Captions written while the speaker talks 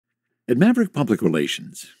At Maverick Public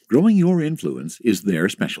Relations, growing your influence is their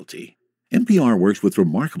specialty. MPR works with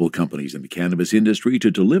remarkable companies in the cannabis industry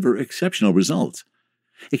to deliver exceptional results.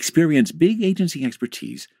 Experience big agency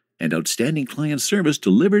expertise and outstanding client service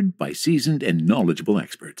delivered by seasoned and knowledgeable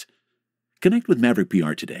experts. Connect with Maverick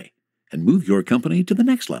PR today and move your company to the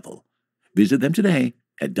next level. Visit them today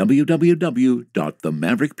at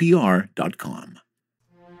www.themaverickpr.com.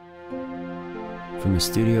 From a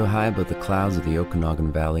studio high above the clouds of the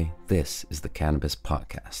Okanagan Valley, this is the Cannabis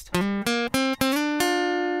Podcast.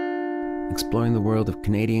 Exploring the world of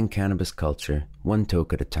Canadian cannabis culture, one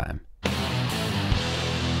toke at a time.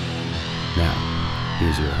 Now,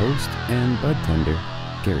 here's your host and bud tender,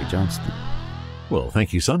 Gary Johnston. Well,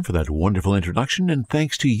 thank you, son, for that wonderful introduction, and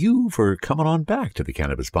thanks to you for coming on back to the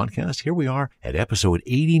Cannabis Podcast. Here we are at episode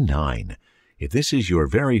 89. If this is your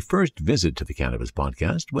very first visit to the Cannabis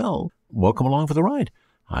Podcast, well, welcome along for the ride.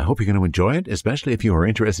 I hope you're going to enjoy it, especially if you are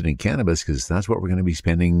interested in cannabis, because that's what we're going to be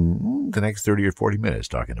spending the next 30 or 40 minutes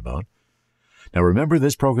talking about. Now, remember,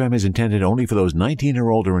 this program is intended only for those 19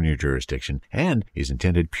 or older in your jurisdiction and is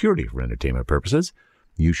intended purely for entertainment purposes.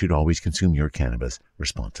 You should always consume your cannabis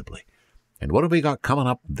responsibly. And what have we got coming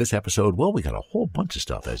up this episode? Well, we got a whole bunch of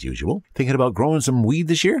stuff as usual. Thinking about growing some weed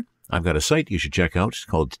this year? I've got a site you should check out. It's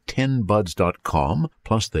called 10buds.com.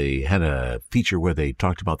 Plus, they had a feature where they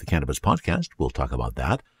talked about the Cannabis Podcast. We'll talk about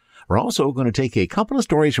that. We're also going to take a couple of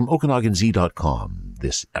stories from OkanaganZ.com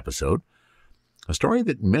this episode. A story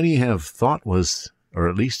that many have thought was, or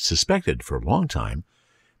at least suspected for a long time,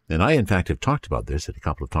 and I, in fact, have talked about this at a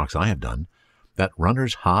couple of talks I have done, that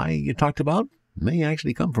runner's high you talked about may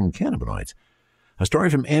actually come from cannabinoids. A story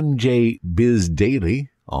from MJ Biz Daily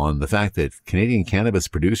on the fact that Canadian cannabis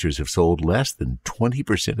producers have sold less than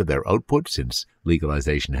 20% of their output since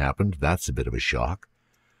legalization happened. That's a bit of a shock.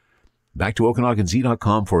 Back to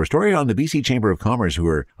OkanaganZ.com for a story on the BC Chamber of Commerce, who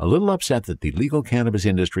are a little upset that the legal cannabis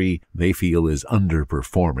industry they feel is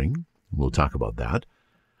underperforming. We'll talk about that.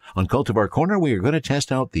 On Cultivar Corner, we are going to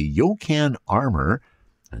test out the Yocan Armor,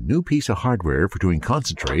 a new piece of hardware for doing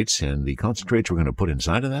concentrates, and the concentrates we're going to put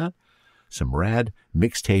inside of that, some RAD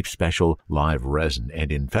Mixtape Special Live Resin.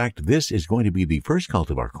 And in fact, this is going to be the first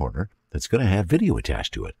Cultivar Corner that's going to have video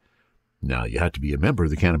attached to it. Now, you have to be a member of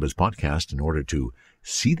the Cannabis Podcast in order to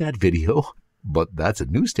see that video, but that's a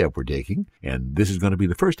new step we're taking, and this is going to be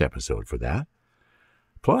the first episode for that.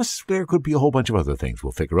 Plus, there could be a whole bunch of other things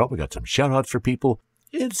we'll figure out. We got some shout-outs for people.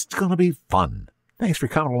 It's going to be fun. Thanks for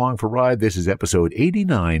coming along for a ride. This is episode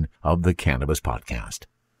 89 of the Cannabis Podcast.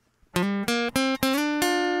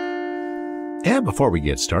 And before we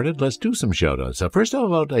get started, let's do some shout-outs. First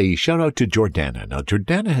of all, a shout-out to Jordana. Now,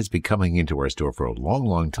 Jordana has been coming into our store for a long,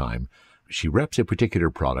 long time. She reps a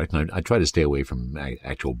particular product, and I try to stay away from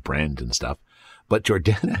actual brand and stuff. But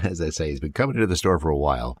Jordana, as I say, has been coming into the store for a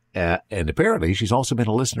while. And apparently, she's also been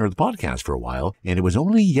a listener of the podcast for a while. And it was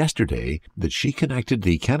only yesterday that she connected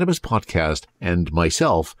the Cannabis Podcast and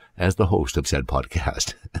myself as the host of said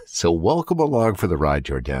podcast. So welcome along for the ride,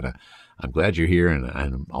 Jordana. I'm glad you're here, and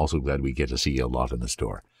I'm also glad we get to see you a lot in the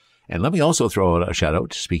store. And let me also throw out a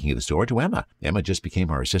shout-out, speaking of the store, to Emma. Emma just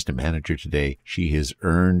became our assistant manager today. She has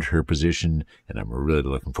earned her position, and I'm really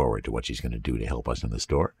looking forward to what she's going to do to help us in the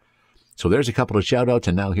store. So there's a couple of shout-outs,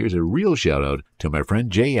 and now here's a real shout-out to my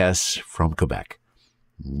friend JS from Quebec.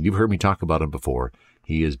 You've heard me talk about him before.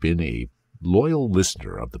 He has been a loyal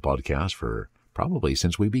listener of the podcast for probably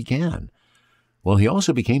since we began. Well, he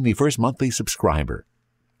also became the first monthly subscriber.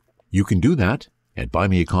 You can do that at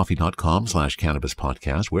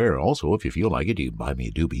buymeacoffee.com/cannabispodcast, where also, if you feel like it, you can buy me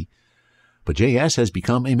a doobie. But JS has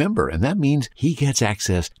become a member, and that means he gets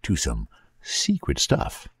access to some secret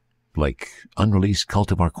stuff, like unreleased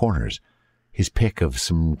Cultivar Corners, his pick of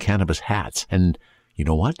some cannabis hats, and you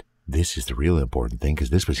know what? This is the real important thing, because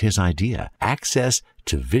this was his idea. Access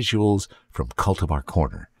to visuals from Cultivar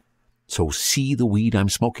Corner. So see the weed I'm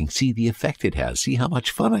smoking, see the effect it has, see how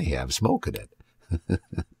much fun I have smoking it.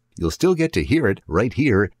 You'll still get to hear it right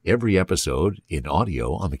here every episode in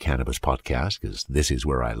audio on the Cannabis Podcast, because this is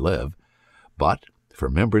where I live. But for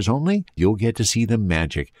members only, you'll get to see the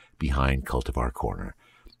magic behind Cultivar Corner.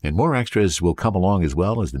 And more extras will come along as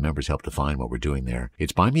well as the members help define what we're doing there.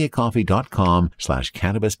 It's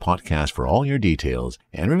buymeacoffee.com/cannabispodcast for all your details.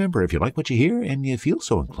 And remember, if you like what you hear and you feel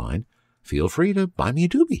so inclined, feel free to buy me a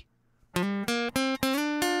doobie.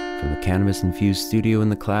 From the cannabis-infused studio in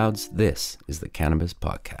the clouds, this is the Cannabis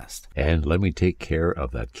Podcast. And let me take care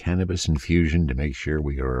of that cannabis infusion to make sure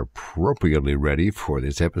we are appropriately ready for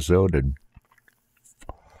this episode. And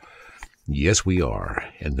yes, we are.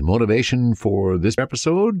 And the motivation for this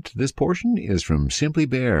episode, this portion, is from Simply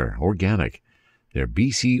Bare Organic, their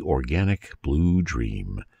BC Organic Blue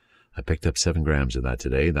Dream. I picked up 7 grams of that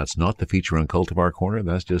today. That's not the feature on Cultivar Corner.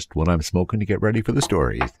 That's just what I'm smoking to get ready for the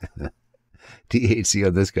stories. THC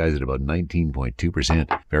on this guy's at about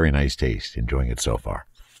 19.2%. Very nice taste. Enjoying it so far.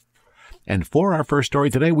 And for our first story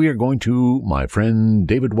today, we are going to my friend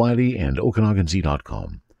David Wiley and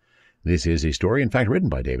OkanaganZ.com. This is a story, in fact, written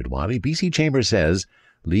by David Wiley. BC Chamber says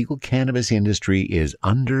legal cannabis industry is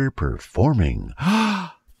underperforming.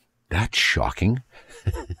 That's shocking.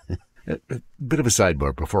 A bit of a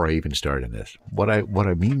sidebar before I even start on this. What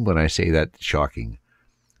I mean when I say that shocking,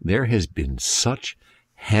 there has been such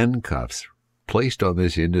handcuffs placed on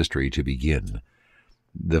this industry to begin.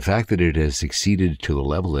 The fact that it has succeeded to the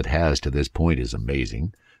level it has to this point is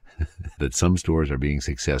amazing. That some stores are being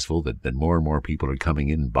successful, that more and more people are coming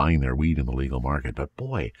in and buying their weed in the legal market. But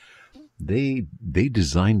boy, they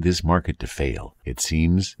designed this market to fail, it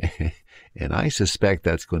seems. And I suspect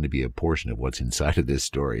that's going to be a portion of what's inside of this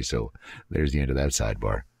story. So there's the end of that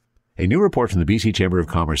sidebar. A new report from the BC Chamber of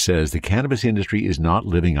Commerce says the cannabis industry is not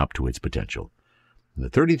living up to its potential. The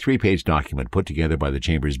 33-page document put together by the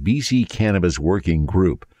Chamber's BC Cannabis Working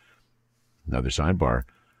Group. Another sidebar.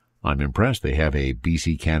 I'm impressed they have a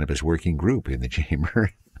BC Cannabis Working Group in the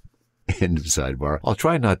Chamber. End of sidebar. I'll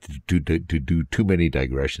try not to do too many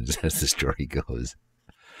digressions as the story goes.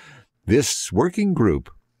 This working group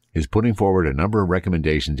is putting forward a number of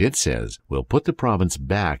recommendations it says will put the province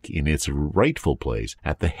back in its rightful place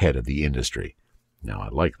at the head of the industry. Now, I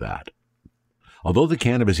like that. Although the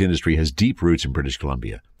cannabis industry has deep roots in British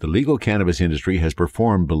Columbia, the legal cannabis industry has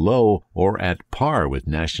performed below or at par with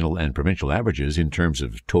national and provincial averages in terms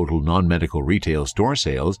of total non-medical retail store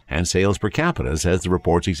sales and sales per capita, says the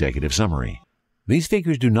report's executive summary. These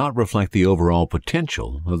figures do not reflect the overall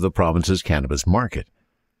potential of the province's cannabis market.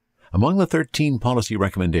 Among the 13 policy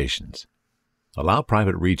recommendations, allow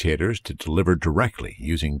private retailers to deliver directly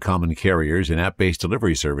using common carriers and app-based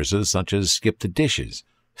delivery services such as Skip the Dishes.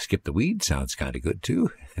 Skip the Weed sounds kind of good too.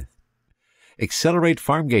 Accelerate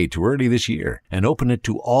Farmgate to early this year and open it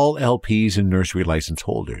to all LPs and nursery license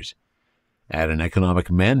holders. Add an economic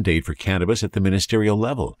mandate for cannabis at the ministerial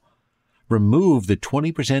level. Remove the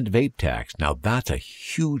 20% vape tax. Now that's a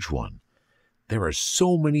huge one. There are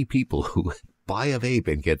so many people who buy a vape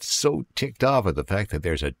and get so ticked off at the fact that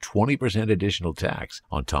there's a 20% additional tax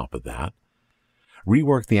on top of that.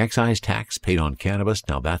 Rework the excise tax paid on cannabis.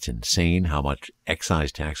 Now that's insane how much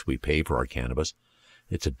excise tax we pay for our cannabis.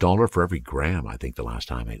 It's $1 for every gram, I think, the last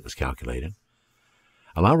time it was calculated.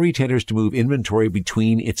 Allow retailers to move inventory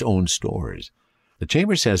between its own stores. The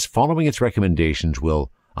Chamber says following its recommendations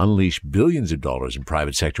will unleash billions of dollars in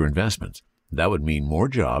private sector investments. That would mean more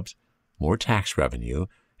jobs, more tax revenue,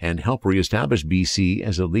 and help reestablish BC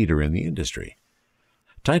as a leader in the industry.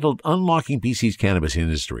 Titled Unlocking BC's Cannabis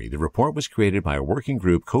Industry, the report was created by a working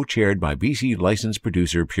group co-chaired by BC licensed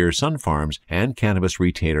producer Pure Sun Farms and cannabis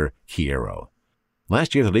retailer Kiero.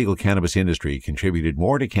 Last year, the legal cannabis industry contributed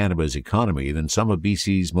more to Canada's economy than some of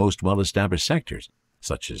BC's most well-established sectors,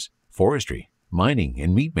 such as forestry, mining,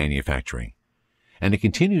 and meat manufacturing. And it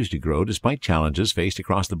continues to grow despite challenges faced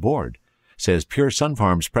across the board, says Pure Sun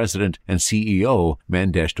Farms President and CEO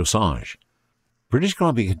Mandesh Dosanjh. British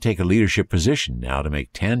Columbia can take a leadership position now to make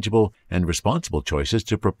tangible and responsible choices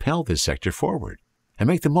to propel this sector forward and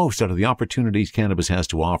make the most out of the opportunities cannabis has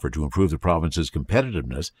to offer to improve the province's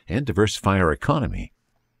competitiveness and diversify our economy.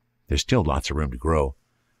 There's still lots of room to grow.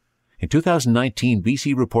 In 2019,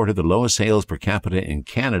 BC reported the lowest sales per capita in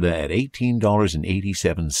Canada at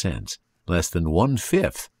 $18.87, less than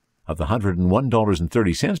 1/5 of the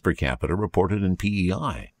 $101.30 per capita reported in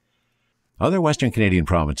PEI. Other Western Canadian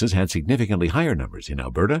provinces had significantly higher numbers. In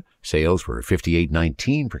Alberta, sales were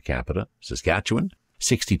 $58.19 per capita. Saskatchewan,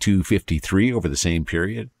 $62.53 over the same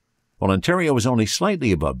period, while Ontario was only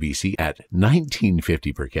slightly above BC at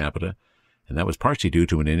 $19.50 per capita, and that was partially due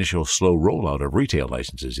to an initial slow rollout of retail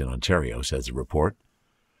licenses in Ontario, says the report.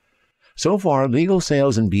 So far, legal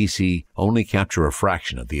sales in BC only capture a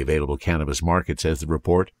fraction of the available cannabis market, says the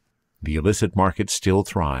report. The illicit market still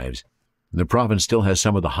thrives. The province still has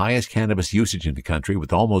some of the highest cannabis usage in the country,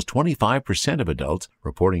 with almost 25% of adults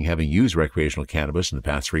reporting having used recreational cannabis in the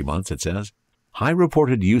past 3 months, it says. High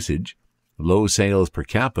reported usage, low sales per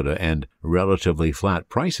capita, and relatively flat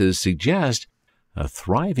prices suggest a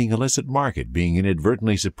thriving illicit market being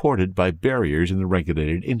inadvertently supported by barriers in the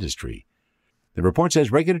regulated industry. The report says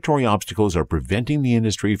regulatory obstacles are preventing the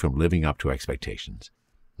industry from living up to expectations.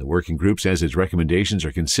 The working group says its recommendations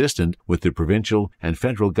are consistent with the provincial and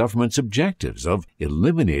federal government's objectives of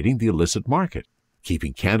eliminating the illicit market,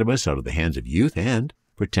 keeping cannabis out of the hands of youth, and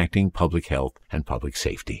protecting public health and public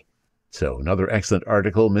safety. So another excellent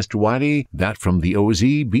article, Mr. Wiley, that from the OZ,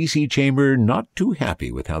 BC Chamber, not too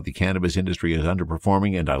happy with how the cannabis industry is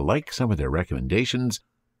underperforming, and I like some of their recommendations,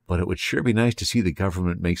 but it would sure be nice to see the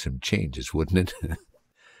government make some changes, wouldn't it?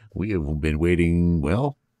 We have been waiting,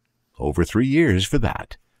 well, over 3 years for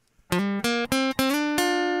that.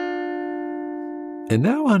 And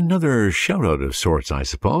now another shout-out of sorts, I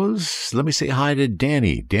suppose. Let me say hi to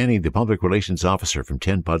Danny, the Public Relations Officer from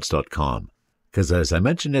 10buds.com. Because as I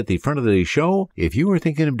mentioned at the front of the show, if you are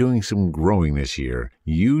thinking of doing some growing this year,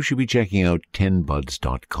 you should be checking out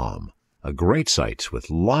 10buds.com. A great site with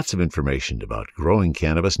lots of information about growing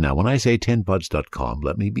cannabis. Now, when I say 10buds.com,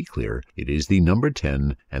 let me be clear. It is the number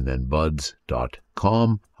 10 and then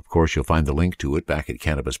buds.com. Of course, you'll find the link to it back at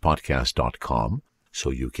cannabispodcast.com.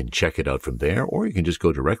 So you can check it out from there, or you can just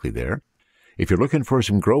go directly there. If you're looking for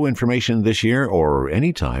some grow information this year or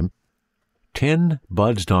anytime,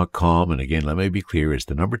 10buds.com, and again, let me be clear, it's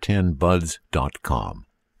the number 10buds.com.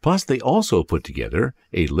 Plus, they also put together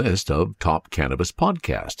a list of top cannabis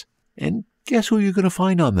podcasts. And guess who you're going to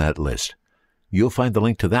find on that list? You'll find the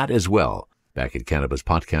link to that as well back at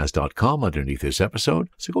cannabispodcast.com underneath this episode.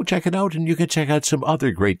 So go check it out, and you can check out some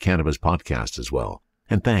other great cannabis podcasts as well.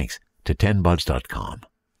 And thanks to 10buds.com.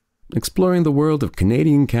 Exploring the world of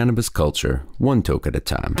Canadian cannabis culture, one toke at a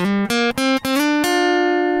time.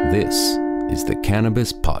 This is the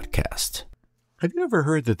Cannabis Podcast. Have you ever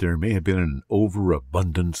heard that there may have been an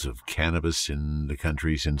overabundance of cannabis in the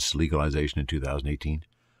country since legalization in 2018?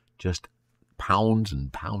 Just pounds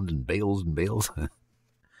and pounds and bales and bales?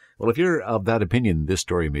 Well, if you're of that opinion, this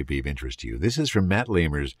story may be of interest to you. This is from Matt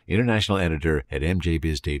Lamers, international editor at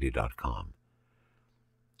mjbizdaily.com.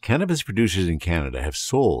 Cannabis producers in Canada have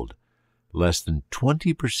sold less than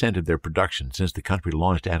 20% of their production since the country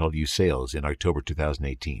launched adult use sales in October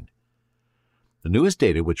 2018. The newest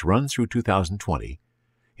data, which runs through 2020,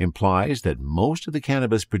 implies that most of the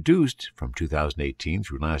cannabis produced from 2018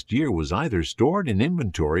 through last year was either stored in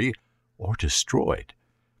inventory or destroyed,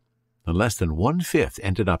 and less than 1/5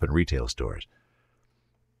 ended up in retail stores.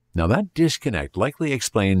 Now, that disconnect likely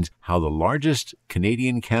explains how the largest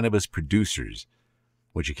Canadian cannabis producers,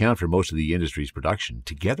 which account for most of the industry's production,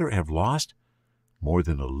 together have lost more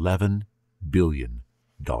than $11 billion.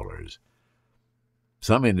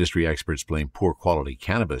 Some industry experts blame poor quality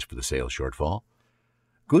cannabis for the sales shortfall.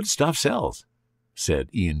 Good stuff sells, said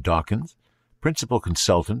Ian Dawkins, principal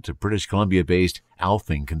consultant to British Columbia-based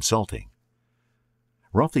Althing Consulting.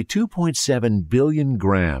 Roughly 2.7 billion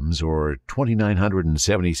grams, or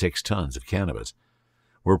 2,976 tons of cannabis,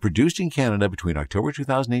 were produced in Canada between October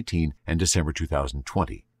 2018 and December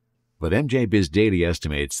 2020. But MJ Biz Daily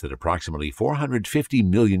estimates that approximately 450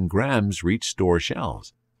 million grams reached store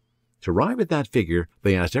shelves. To arrive at that figure,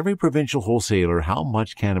 they asked every provincial wholesaler how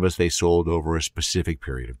much cannabis they sold over a specific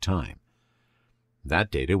period of time. That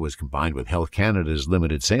data was combined with Health Canada's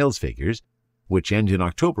limited sales figures, which end in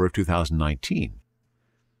October of 2019.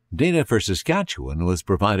 Data for Saskatchewan was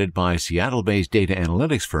provided by Seattle-based data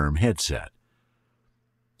analytics firm Headset.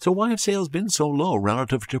 So why have sales been so low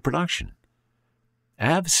relative to production?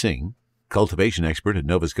 Av Singh, cultivation expert at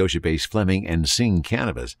Nova Scotia-based Fleming and Singh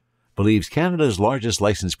Cannabis, believes Canada's largest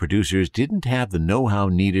licensed producers didn't have the know-how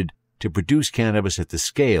needed to produce cannabis at the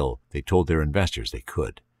scale they told their investors they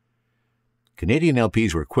could. Canadian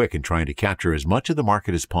LPs were quick in trying to capture as much of the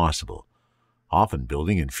market as possible, often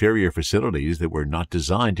building inferior facilities that were not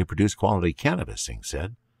designed to produce quality cannabis, Singh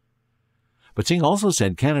said. But Singh also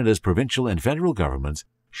said Canada's provincial and federal governments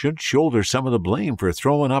should shoulder some of the blame for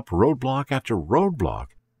throwing up roadblock after roadblock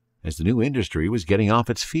as the new industry was getting off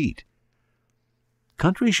its feet.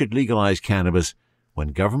 Countries should legalize cannabis when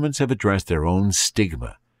governments have addressed their own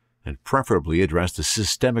stigma and preferably address the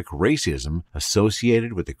systemic racism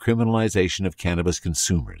associated with the criminalization of cannabis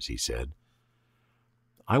consumers, he said.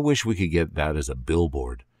 I wish we could get that as a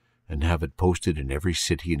billboard and have it posted in every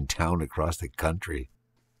city and town across the country.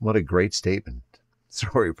 What a great statement.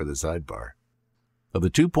 Sorry for the sidebar. Of the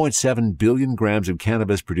 2.7 billion grams of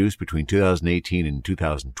cannabis produced between 2018 and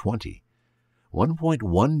 2020,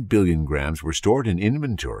 1.1 billion grams were stored in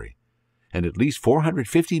inventory, and at least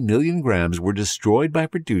 450 million grams were destroyed by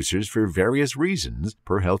producers for various reasons,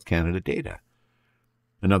 per Health Canada data.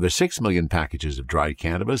 Another 6 million packages of dried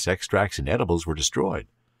cannabis, extracts, and edibles were destroyed.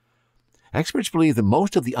 Experts believe that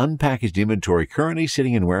most of the unpackaged inventory currently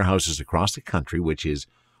sitting in warehouses across the country, which is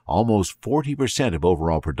almost 40% of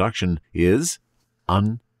overall production, is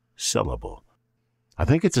unsellable. I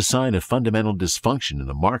think it's a sign of fundamental dysfunction in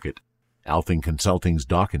the market, Althing Consulting's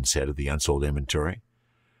Dawkins said of the Unsold Inventory.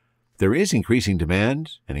 There is increasing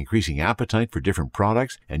demand and increasing appetite for different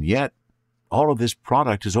products, and yet all of this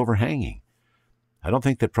product is overhanging. I don't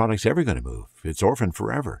think that product's ever going to move. It's orphaned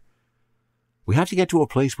forever. We have to get to a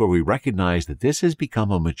place where we recognize that this has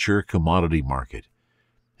become a mature commodity market.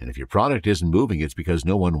 And if your product isn't moving, it's because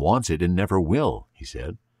no one wants it and never will, he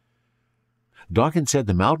said. Dawkins said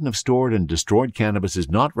the mountain of stored and destroyed cannabis is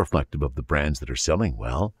not reflective of the brands that are selling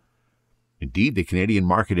well. Indeed, the Canadian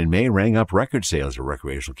market in May rang up record sales of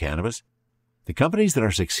recreational cannabis. The companies that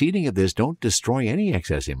are succeeding at this don't destroy any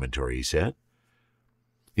excess inventory, he said.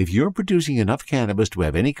 If you're producing enough cannabis to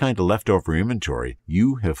have any kind of leftover inventory,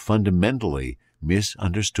 you have fundamentally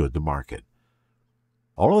misunderstood the market.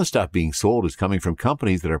 All of the stuff being sold is coming from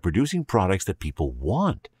companies that are producing products that people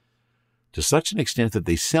want, to such an extent that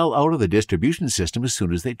they sell out of the distribution system as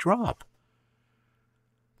soon as they drop.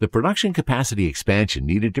 The production capacity expansion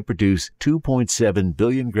needed to produce 2.7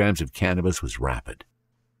 billion grams of cannabis was rapid.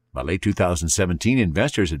 By late 2017,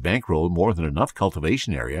 investors had bankrolled more than enough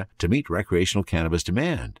cultivation area to meet recreational cannabis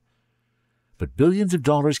demand. But billions of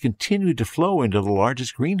dollars continued to flow into the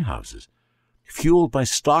largest greenhouses, fueled by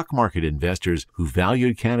stock market investors who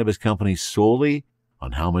valued cannabis companies solely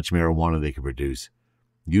on how much marijuana they could produce,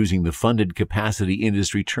 using the funded capacity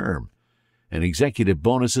industry term, and executive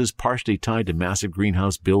bonuses partially tied to massive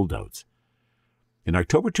greenhouse build-outs. In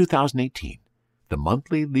October 2018, the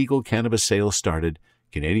monthly legal cannabis sales started.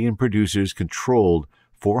 Canadian producers controlled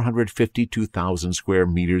 452,000 square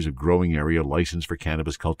meters of growing area licensed for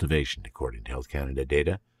cannabis cultivation, according to Health Canada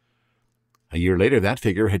data. A year later, that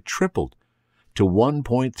figure had tripled to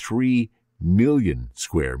 1.3 million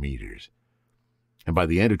square meters. And by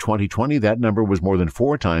the end of 2020, that number was more than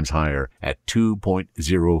 4 times higher at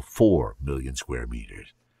 2.04 million square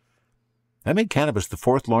meters. That made cannabis the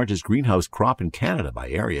 4th largest greenhouse crop in Canada by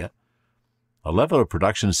area, a level of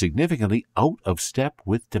production significantly out of step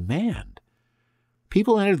with demand.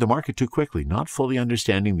 People entered the market too quickly, not fully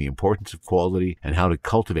understanding the importance of quality and how to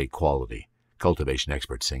cultivate quality, cultivation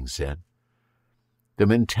expert Singh said. The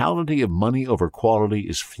mentality of money over quality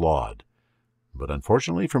is flawed, but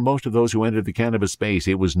unfortunately for most of those who entered the cannabis space,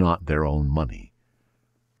 it was not their own money.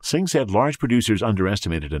 Singh said large producers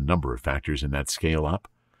underestimated a number of factors in that scale-up,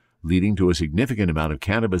 leading to a significant amount of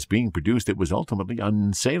cannabis being produced that was ultimately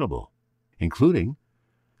unsaleable, including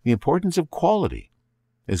the importance of quality,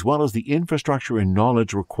 as well as the infrastructure and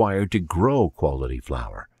knowledge required to grow quality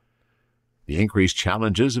flower, the increased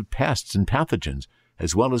challenges of pests and pathogens,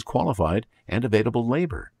 as well as qualified and available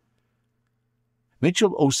labor.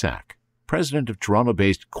 Mitchell Osak, president of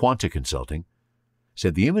Toronto-based Quanta Consulting,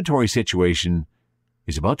 said the inventory situation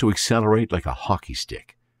is about to accelerate like a hockey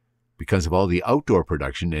stick because of all the outdoor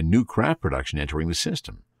production and new craft production entering the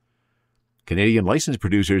system. Canadian licensed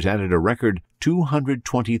producers added a record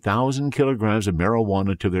 220,000 kilograms of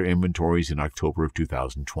marijuana to their inventories in October of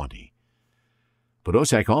 2020. But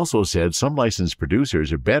Osak also said some licensed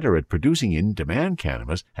producers are better at producing in-demand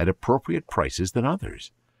cannabis at appropriate prices than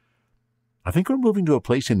others. I think we're moving to a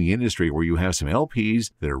place in the industry where you have some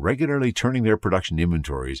LPs that are regularly turning their production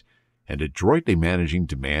inventories and adroitly managing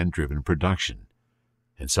demand-driven production,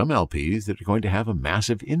 and some LPs that are going to have a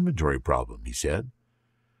massive inventory problem, he said.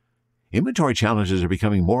 Inventory challenges are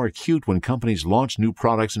becoming more acute when companies launch new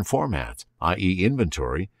products and formats, i.e.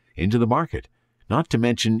 inventory, into the market, not to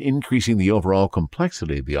mention increasing the overall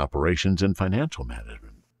complexity of the operations and financial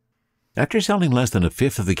management. After selling less than a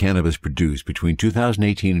fifth of the cannabis produced between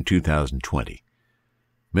 2018 and 2020,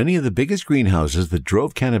 many of the biggest greenhouses that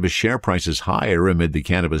drove cannabis share prices higher amid the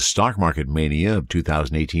cannabis stock market mania of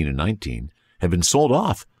 2018 and 19 have been sold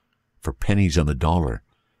off for pennies on the dollar.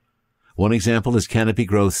 One example is Canopy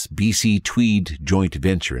Growth's BC Tweed joint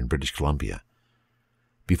venture in British Columbia.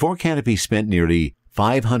 Before Canopy spent nearly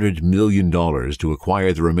 $500 million to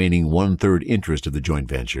acquire the remaining one-third interest of the joint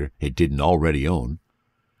venture it didn't already own,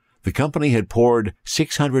 the company had poured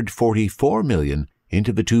 $644 million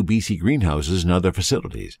into the 2 BC greenhouses and other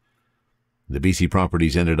facilities. The BC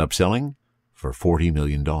properties ended up selling for $40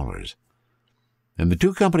 million. And the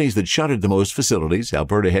 2 companies that shuttered the most facilities,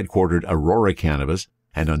 Alberta-headquartered Aurora Cannabis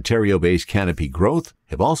and Ontario-based Canopy Growth,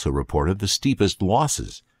 have also reported the steepest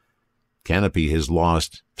losses. Canopy has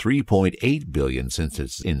lost $3.8 billion since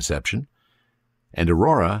its inception, and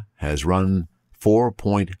Aurora has run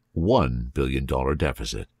 $4.1 billion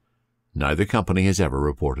deficit. Neither company has ever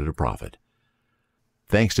reported a profit.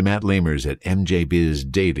 Thanks to Matt Lamers at MJ Biz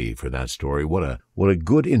Daily for that story. What a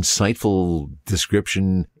good, insightful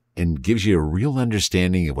description, and gives you a real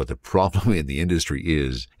understanding of what the problem in the industry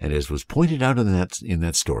is. And as was pointed out in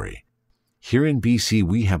that story, here in BC,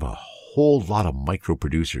 we have a whole lot of micro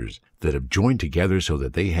producers that have joined together so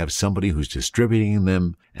that they have somebody who's distributing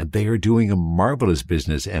them, and they are doing a marvelous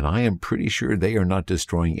business, and I am pretty sure they are not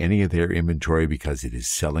destroying any of their inventory because it is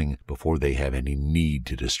selling before they have any need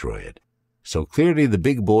to destroy it. So clearly the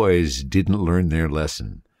big boys didn't learn their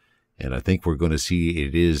lesson. And I think we're going to see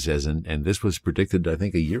it is and this was predicted, I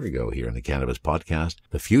think, a year ago here in the Cannabis Podcast.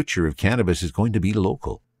 The future of cannabis is going to be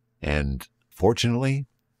local. And fortunately,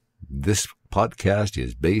 this podcast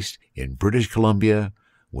is based in British Columbia,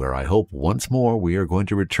 where I hope once more we are going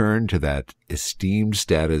to return to that esteemed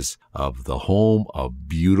status of the home of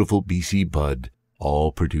beautiful BC bud,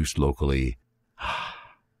 all produced locally.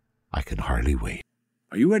 I can hardly wait.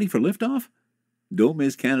 Are you ready for liftoff? Don't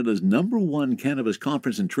miss Canada's #1 cannabis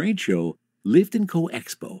conference and trade show, Lift & Co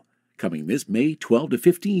Expo, coming this May 12 to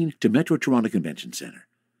 15 to Metro Toronto Convention Centre.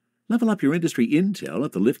 Level up your industry intel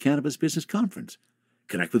at the Lift Cannabis Business Conference.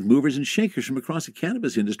 Connect with movers and shakers from across the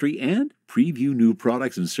cannabis industry and preview new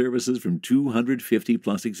products and services from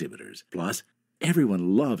 250-plus exhibitors. Plus,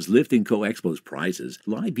 everyone loves Lift & Co Expo's prizes,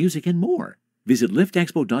 live music, and more. Visit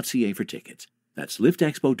liftexpo.ca for tickets. That's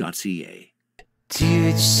liftexpo.ca.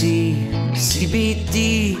 THC,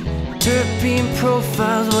 CBD, terpene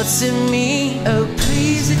profiles, what's in me? Oh,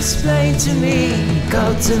 please explain to me.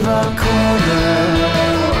 Cultivar Corner,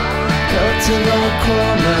 Cultivar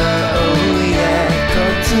Corner, oh yeah.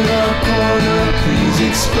 Cultivar Corner, please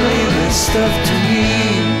explain this stuff to me.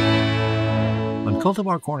 On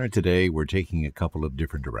Cultivar Corner today, we're taking a couple of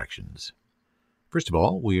different directions. First of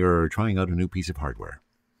all, we are trying out a new piece of hardware.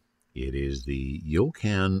 It is the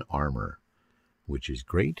Yocan Armor, which is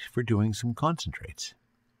great for doing some concentrates.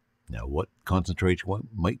 Now, what concentrates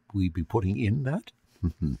might we be putting in that?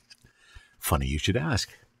 Funny you should ask.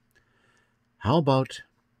 How about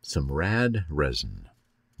some RAD Resin,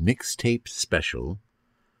 Mixtape Special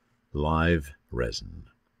Live Resin.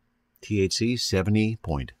 THC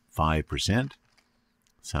 70.5%.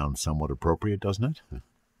 Sounds somewhat appropriate, doesn't it?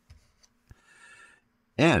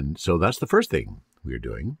 And so that's the first thing we're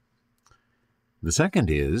doing. The second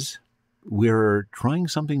is we're trying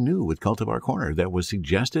something new with Cultivar Corner that was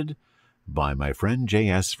suggested by my friend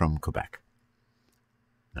JS from Quebec.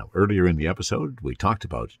 Now, earlier in the episode, we talked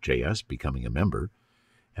about JS becoming a member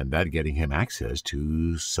and that getting him access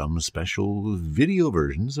to some special video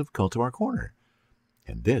versions of Cultivar Corner.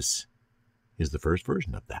 And this is the first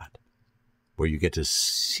version of that, where you get to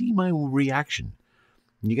see my reaction.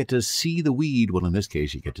 You get to see the weed. Well, in this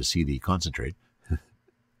case, you get to see the concentrate.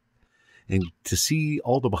 And to see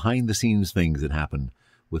all the behind-the-scenes things that happen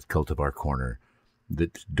with Cultivar Corner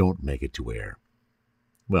that don't make it to air.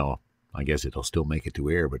 Well, I guess it'll still make it to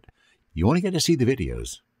air, but you only get to see the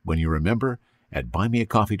videos when you remember at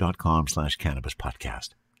buymeacoffee.com/cannabispodcast,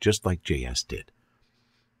 just like JS did.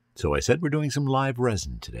 So I said we're doing some live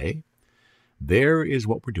resin today. There is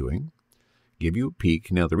what we're doing. Give you a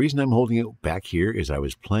peek. Now, the reason I'm holding it back here is I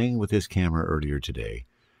was playing with this camera earlier today,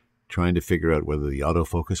 trying to figure out whether the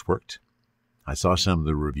autofocus worked. I saw some of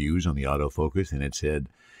the reviews on the autofocus, and it said,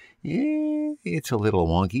 it's a little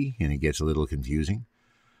wonky, and it gets a little confusing.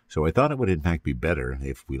 So I thought it would, in fact, be better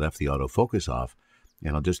if we left the autofocus off,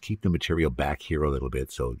 and I'll just keep the material back here a little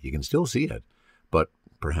bit so you can still see it, but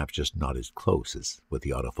perhaps just not as close as what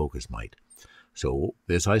the autofocus might. So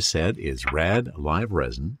this, I said, is RAD Live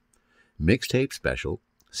Resin, Mixtape Special,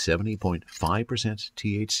 70.5%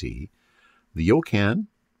 THC. The Yocan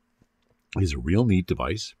is a real neat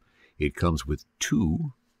device. It comes with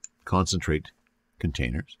 2 concentrate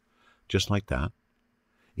containers, just like that.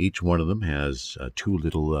 Each one of them has 2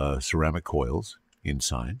 little ceramic coils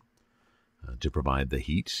inside to provide the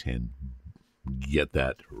heat and get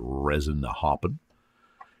that resin hopping.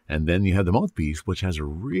 And then you have the mouthpiece, which has a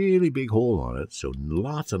really big hole on it, so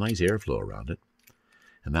lots of nice airflow around it.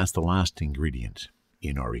 And that's the last ingredient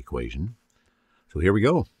in our equation. So here we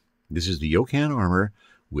go. This is the Yocan Armor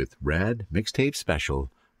with RAD Mixtape Special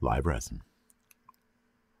Live Resin.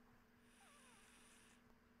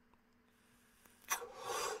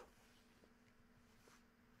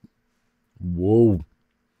 Whoa.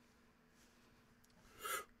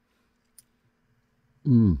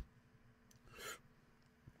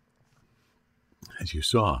 As you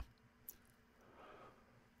saw,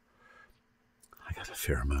 I got a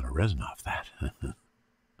fair amount of resin off that.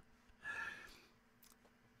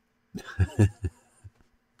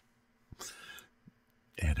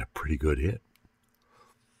 And a pretty good hit.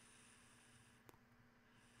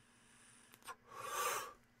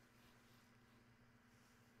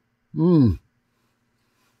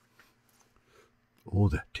 Oh,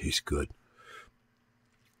 that tastes good.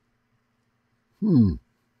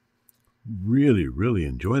 Really, really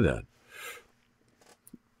enjoy that.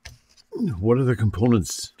 what are the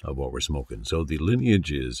components of what we're smoking? So the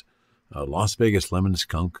lineage is Las Vegas lemon,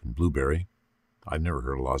 skunk, and blueberry. I've never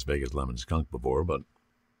heard of Las Vegas lemon skunk before, but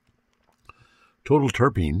total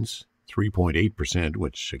terpenes, 3.8%,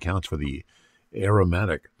 which accounts for the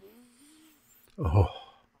aromatic,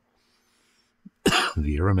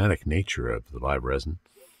 the aromatic nature of the live resin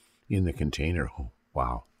in the container. Oh,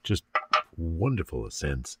 wow, just wonderful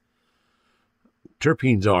scents.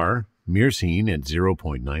 Terpenes are myrcene at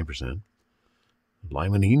 0.9%,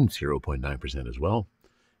 limonene 0.9% as well,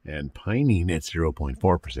 and pinene at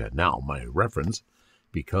 0.4%. Now, my reference,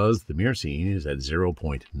 because the myrcene is at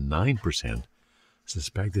 0.9%,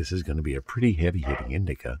 suspect this is going to be a pretty heavy-hitting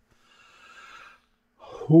indica.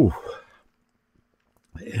 Whew.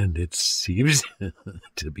 And it seems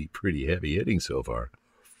to be pretty heavy-hitting so far.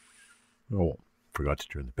 Oh, forgot to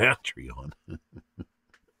turn the battery on.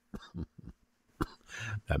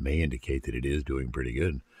 That may indicate that it is doing pretty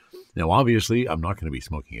good. Now, obviously, I'm not going to be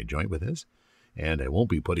smoking a joint with this, and I won't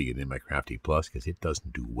be putting it in my Crafty Plus because it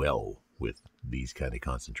doesn't do well with these kind of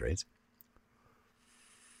concentrates.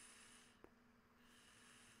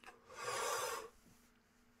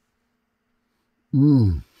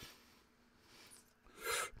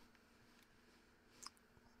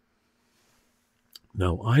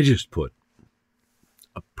 Now, I just put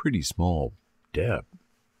a pretty small dab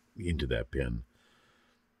into that pen.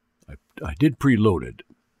 I did preload it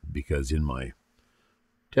because in my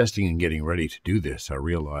testing and getting ready to do this, I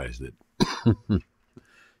realized that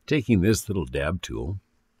taking this little dab tool,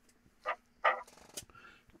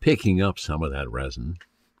 picking up some of that resin,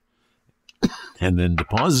 and then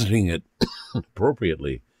depositing it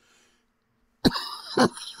appropriately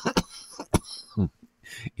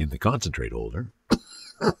in the concentrate holder.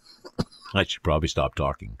 I should probably stop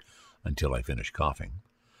talking until I finish coughing.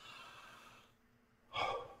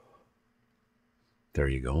 There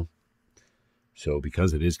you go. So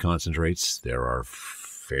because it is concentrates, there are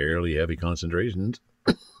fairly heavy concentrations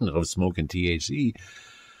of smoke and THC,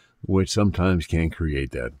 which sometimes can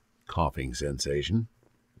create that coughing sensation.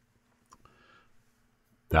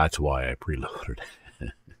 That's why I preloaded.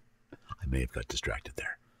 I may have got distracted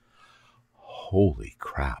there. Holy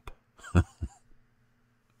crap.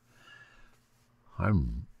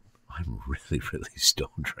 I'm really, really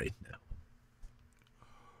stoned right now.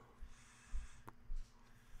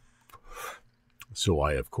 So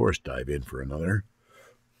I, of course, dive in for another.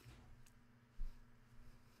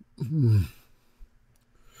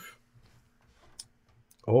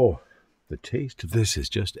 Oh, the taste of this is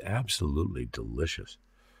just absolutely delicious.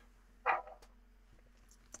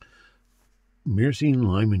 Myrcene,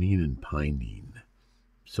 limonene, and pinene.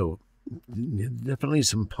 So definitely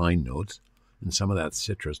some pine notes and some of that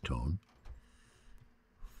citrus tone.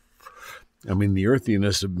 I mean, the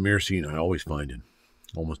earthiness of myrcene I always find in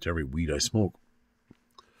almost every weed I smoke.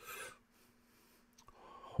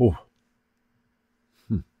 Oh.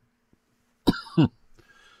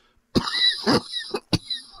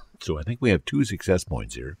 So I think we have 2 success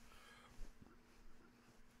points here.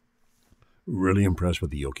 Really impressed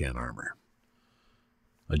with the Yocan Armor.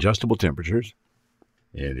 Adjustable temperatures,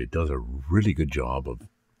 and it does a really good job of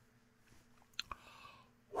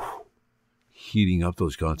heating up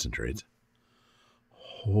those concentrates.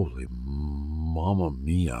 Holy mamma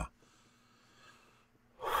mia.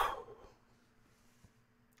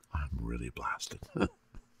 I'm really blasted.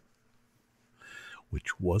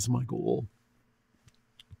 Which was my goal.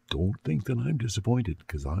 Don't think that I'm disappointed,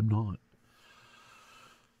 because I'm not.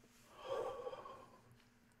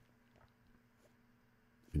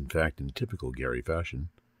 In fact, in typical Gary fashion,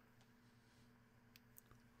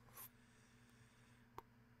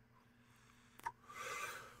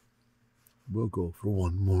 we'll go for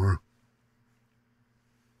one more.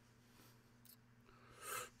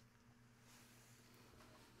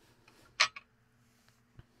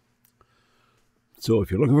 So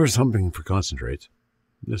if you're looking for something for concentrates,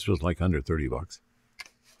 this was like under $30.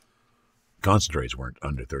 Concentrates weren't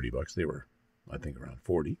under $30. They were, I think, around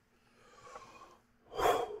 40.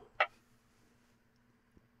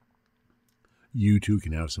 You too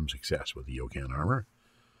can have some success with the Yocan Armor.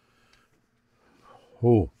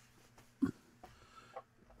 Oh.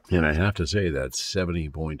 And I have to say that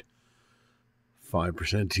 70.5%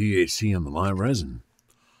 THC on the live resin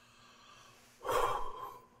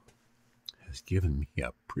has given me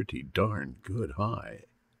a pretty darn good high.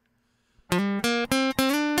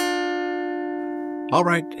 All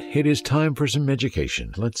right, it is time for some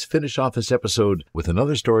education. Let's finish off this episode with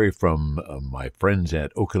another story from my friends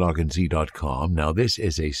at OkanaganZ.com. Now, this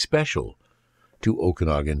is a special to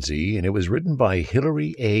Okanagan Z, and it was written by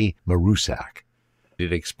Hilary A. Marusak.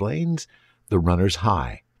 It explains the runner's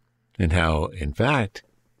high. and how, in fact,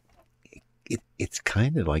 it's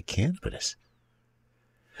kind of like cannabis.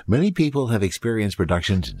 Many people have experienced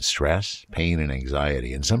reductions in stress, pain, and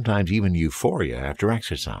anxiety, and sometimes even euphoria after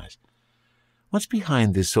exercise. What's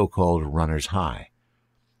behind this so-called runner's high?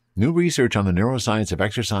 New research on the neuroscience of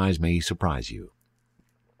exercise may surprise you.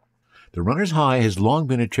 The runner's high has long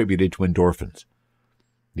been attributed to endorphins.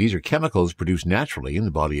 These are chemicals produced naturally in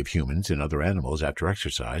the body of humans and other animals after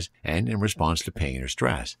exercise and in response to pain or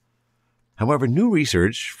stress. However, new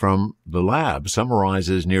research from the lab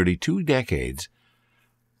summarizes nearly 2 decades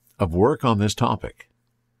of work on this topic.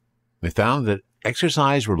 They found that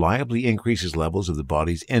exercise reliably increases levels of the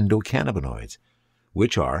body's endocannabinoids,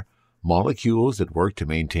 which are molecules that work to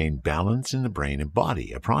maintain balance in the brain and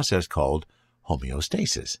body, a process called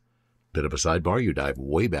homeostasis. Bit of a sidebar, you dive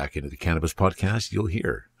way back into the Cannabis Podcast, you'll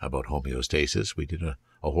hear about homeostasis. We did a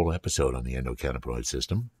whole episode on the endocannabinoid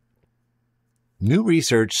system. New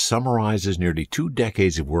research summarizes nearly 2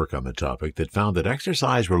 decades of work on the topic that found that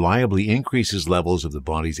exercise reliably increases levels of the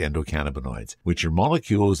body's endocannabinoids, which are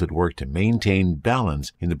molecules that work to maintain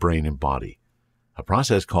balance in the brain and body, a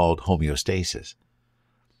process called homeostasis.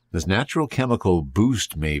 This natural chemical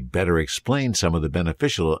boost may better explain some of the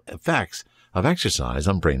beneficial effects of exercise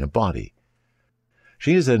on brain and body.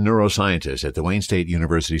 She is a neuroscientist at the Wayne State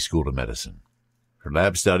University School of Medicine. Her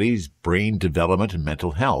lab studies brain development and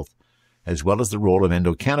mental health, as well as the role of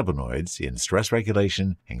endocannabinoids in stress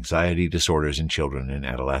regulation, anxiety disorders in children and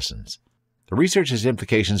adolescents. The research has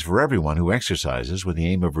implications for everyone who exercises with the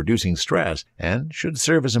aim of reducing stress and should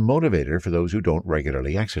serve as a motivator for those who don't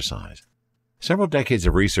regularly exercise. Several decades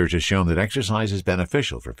of research has shown that exercise is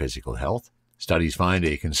beneficial for physical health. Studies find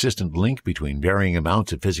a consistent link between varying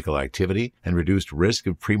amounts of physical activity and reduced risk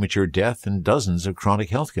of premature death in dozens of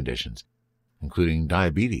chronic health conditions, including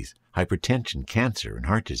diabetes, hypertension, cancer, and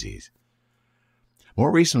heart disease.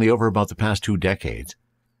 More recently, over about the past 2 decades,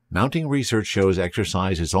 mounting research shows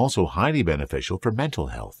exercise is also highly beneficial for mental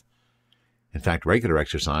health. In fact, regular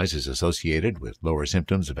exercise is associated with lower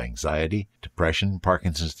symptoms of anxiety, depression,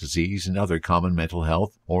 Parkinson's disease, and other common mental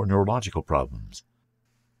health or neurological problems.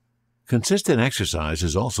 Consistent exercise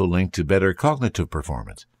is also linked to better cognitive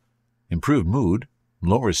performance, improved mood,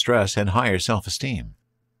 lower stress, and higher self-esteem.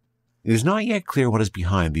 It is not yet clear what is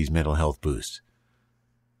behind these mental health boosts.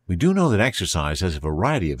 We do know that exercise has a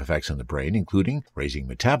variety of effects on the brain, including raising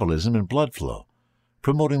metabolism and blood flow,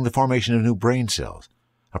 promoting the formation of new brain cells,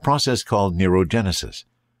 a process called neurogenesis,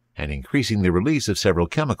 and increasing the release of several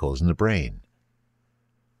chemicals in the brain.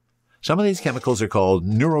 Some of these chemicals are called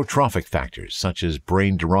neurotrophic factors, such as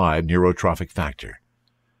brain-derived neurotrophic factor.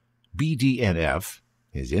 BDNF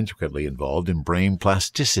is intricately involved in brain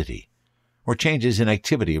plasticity, or changes in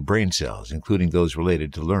activity of brain cells, including those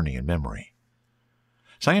related to learning and memory.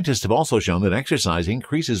 Scientists have also shown that exercise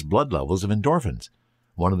increases blood levels of endorphins,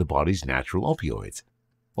 one of the body's natural opioids.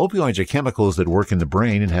 Opioids are chemicals that work in the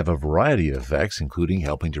brain and have a variety of effects, including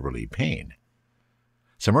helping to relieve pain.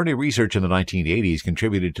 Some early research in the 1980s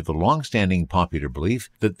contributed to the long-standing popular belief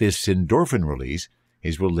that this endorphin release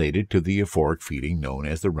is related to the euphoric feeling known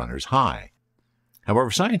as the runner's high.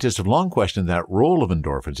 However, scientists have long questioned that role of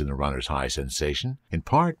endorphins in the runner's high sensation, in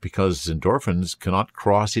part because endorphins cannot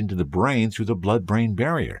cross into the brain through the blood-brain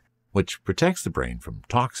barrier, which protects the brain from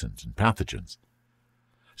toxins and pathogens.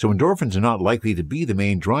 So endorphins are not likely to be the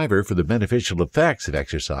main driver for the beneficial effects of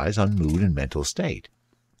exercise on mood and mental state.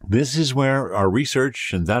 This is where our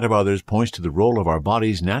research and that of others points to the role of our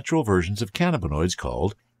body's natural versions of cannabinoids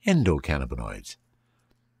called endocannabinoids.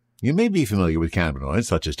 You may be familiar with cannabinoids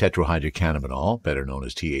such as tetrahydrocannabinol, better known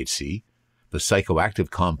as THC, the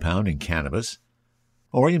psychoactive compound in cannabis,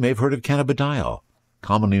 or you may have heard of cannabidiol,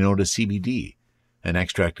 commonly known as CBD, an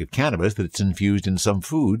extract of cannabis that's infused in some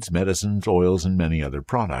foods, medicines, oils, and many other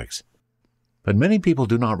products. But many people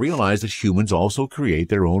do not realize that humans also create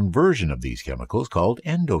their own version of these chemicals called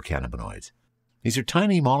endocannabinoids. These are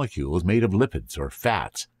tiny molecules made of lipids or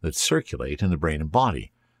fats that circulate in the brain and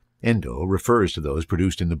body. Endo refers to those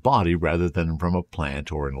produced in the body rather than from a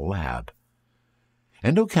plant or in a lab.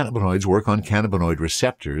 Endocannabinoids work on cannabinoid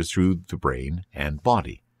receptors through the brain and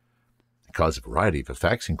body. They cause a variety of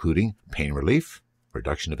effects, including pain relief,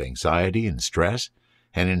 reduction of anxiety and stress,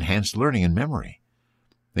 and enhanced learning and memory.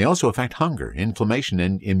 They also affect hunger, inflammation,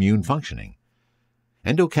 and immune functioning.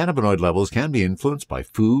 Endocannabinoid levels can be influenced by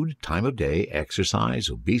food, time of day, exercise,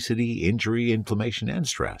 obesity, injury, inflammation, and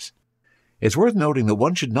stress. It's worth noting that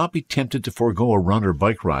one should not be tempted to forego a run or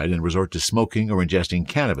bike ride and resort to smoking or ingesting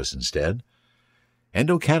cannabis instead.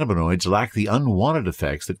 Endocannabinoids lack the unwanted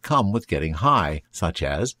effects that come with getting high, such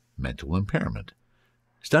as mental impairment.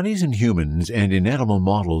 Studies in humans and in animal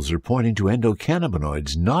models are pointing to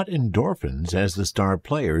endocannabinoids, not endorphins, as the star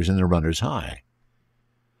players in the runner's high.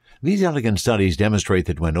 These elegant studies demonstrate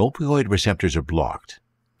that when opioid receptors are blocked,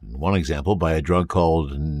 one example by a drug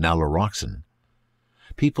called nalorexone,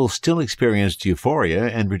 people still experienced euphoria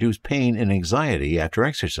and reduced pain and anxiety after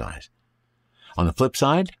exercise. On the flip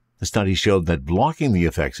side, the study showed that blocking the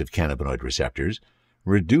effects of cannabinoid receptors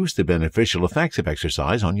reduced the beneficial effects of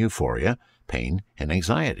exercise on euphoria, pain, and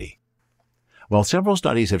anxiety. While several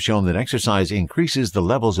studies have shown that exercise increases the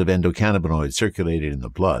levels of endocannabinoids circulated in the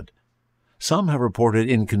blood, some have reported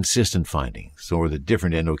inconsistent findings, or that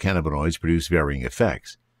different endocannabinoids produce varying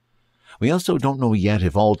effects. We also don't know yet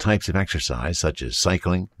if all types of exercise, such as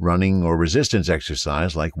cycling, running, or resistance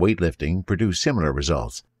exercise like weightlifting, produce similar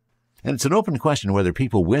results. And it's an open question whether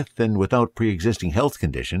people with and without pre-existing health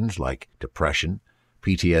conditions like depression,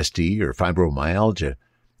 PTSD, or fibromyalgia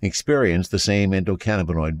experience the same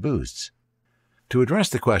endocannabinoid boosts. To address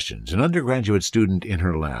the questions, an undergraduate student in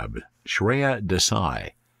her lab, Shreya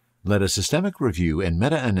Desai, led a systemic review and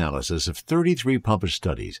meta-analysis of 33 published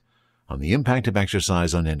studies on the impact of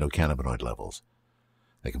exercise on endocannabinoid levels.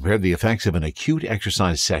 They compared the effects of an acute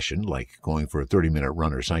exercise session, like going for a 30-minute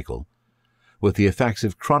run or cycle, with the effects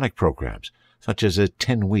of chronic programs, such as a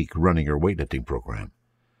 10-week running or weightlifting program.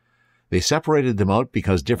 They separated them out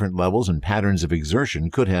because different levels and patterns of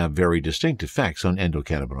exertion could have very distinct effects on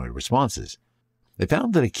endocannabinoid responses. They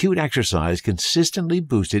found that acute exercise consistently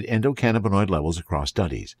boosted endocannabinoid levels across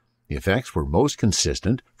studies. The effects were most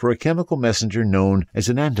consistent for a chemical messenger known as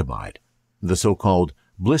anandamide, the so-called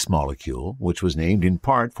bliss molecule, which was named in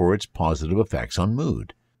part for its positive effects on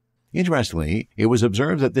mood. Interestingly, it was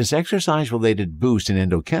observed that this exercise-related boost in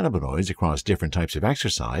endocannabinoids across different types of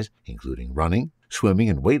exercise, including running, swimming,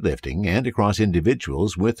 and weightlifting, and across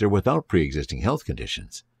individuals with or without pre-existing health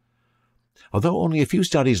conditions. Although only a few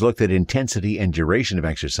studies looked at intensity and duration of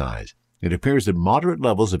exercise, it appears that moderate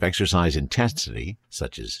levels of exercise intensity,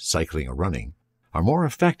 such as cycling or running, are more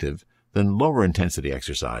effective than lower intensity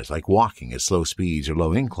exercise like walking at slow speeds or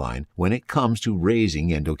low incline when it comes to raising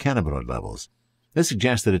endocannabinoid levels. This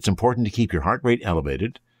suggests that it's important to keep your heart rate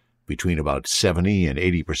elevated, between about 70 and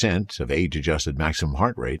 80% of age-adjusted maximum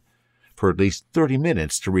heart rate, for at least 30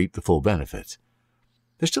 minutes to reap the full benefits.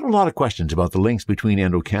 There's still a lot of questions about the links between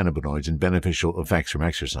endocannabinoids and beneficial effects from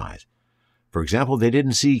exercise. For example, they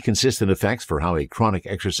didn't see consistent effects for how a chronic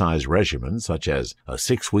exercise regimen, such as a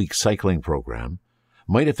 6-week cycling program,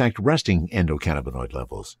 might affect resting endocannabinoid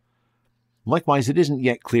levels. Likewise, it isn't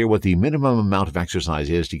yet clear what the minimum amount of exercise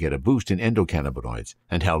is to get a boost in endocannabinoids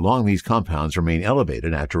and how long these compounds remain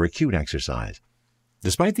elevated after acute exercise.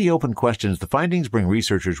 Despite the open questions, the findings bring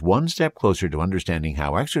researchers one step closer to understanding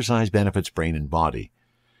how exercise benefits brain and body,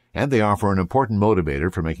 and they offer an important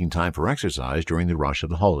motivator for making time for exercise during the rush of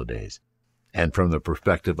the holidays. And from the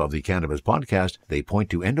perspective of the Cannabis Podcast, they point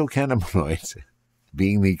to endocannabinoids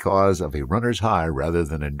being the cause of a runner's high rather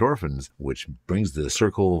than endorphins, which brings the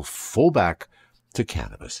circle full back to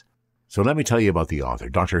cannabis. So let me tell you about the author.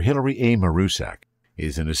 Dr. Hilary A. Marusak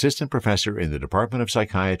is an assistant professor in the Department of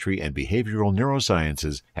Psychiatry and Behavioral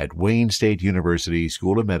Neurosciences at Wayne State University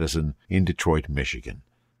School of Medicine in Detroit, Michigan.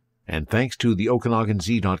 And thanks to the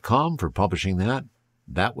OkanaganZ.com for publishing that.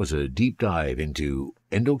 That was a deep dive into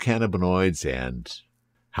endocannabinoids and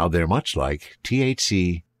how they're much like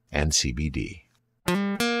THC and CBD.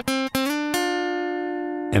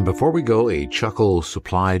 And before we go, a chuckle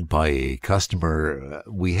supplied by a customer.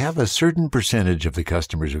 We have a certain percentage of the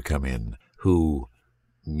customers who come in who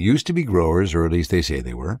used to be growers, or at least they say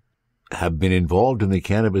they were, have been involved in the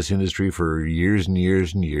cannabis industry for years and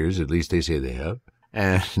years and years, at least they say they have,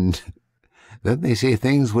 and then they say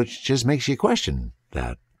things which just makes you question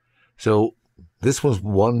that. So this was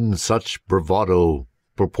one such bravado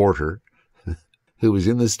purporter who was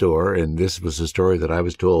in the store, and this was the story that I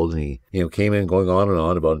was told, and he, came in going on and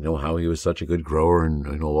on about, how he was such a good grower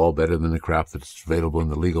and, all better than the crap that's available in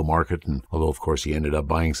the legal market. And although, of course, he ended up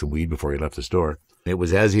buying some weed before he left the store. It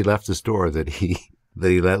was as he left the store that he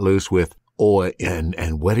let loose with,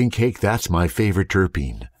 and wedding cake, that's my favorite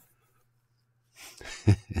terpene.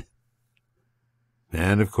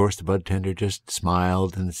 And, of course, the bud tender just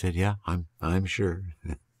smiled and said, yeah, I'm sure.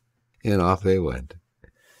 And off they went.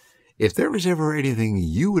 If there was ever anything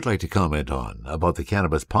you would like to comment on about the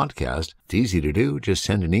Cannabis Podcast, it's easy to do. Just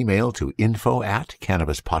send an email to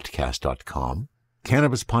info@cannabispodcast.com.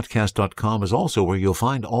 Cannabispodcast.com is also where you'll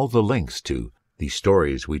find all the links to the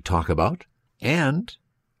stories we talk about. And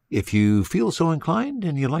if you feel so inclined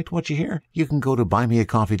and you liked what you hear, you can go to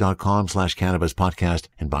buymeacoffee.com/cannabispodcast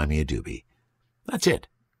and buy me a doobie. That's it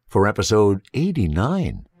for episode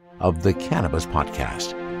 89 of the Cannabis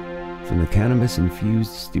Podcast. From the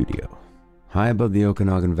cannabis-infused studio, high above the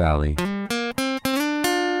Okanagan Valley,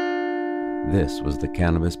 this was the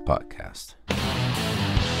Cannabis Podcast.